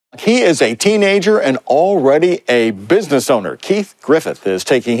He is a teenager and already a business owner. Keith Griffith is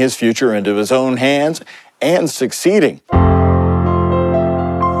taking his future into his own hands and succeeding.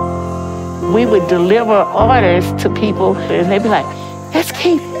 We would deliver orders to people and they'd be like, "That's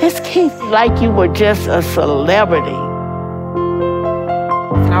Keith, that's Keith," like you were just a celebrity.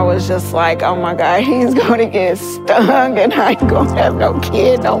 I was just like, oh my God, he's gonna get stung and I ain't gonna have no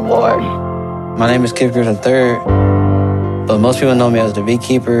kid no more. My name is Griffith III, but most people know me as the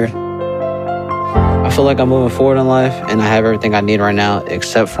Beekeeper. I feel like I'm moving forward in life and I have everything I need right now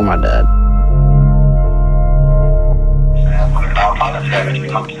except for my dad.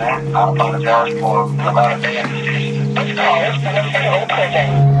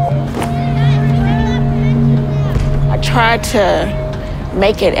 I tried to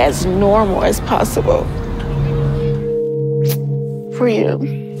make it as normal as possible for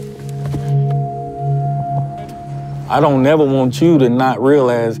you. I don't never want you to not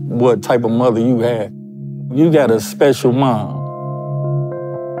realize what type of mother you had. You got a special mom.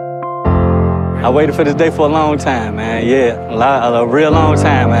 I waited for this day for a long time, man. Yeah, a real long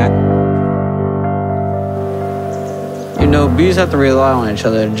time, man. You know, bees have to rely on each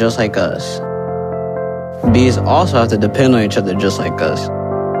other just like us. Bees also have to depend on each other just like us.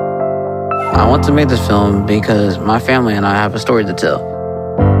 I want to make this film because my family and I have a story to tell.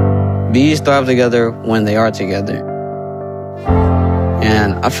 Bees thrive together when they are together.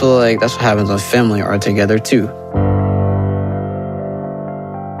 And I feel like that's what happens when family are together too.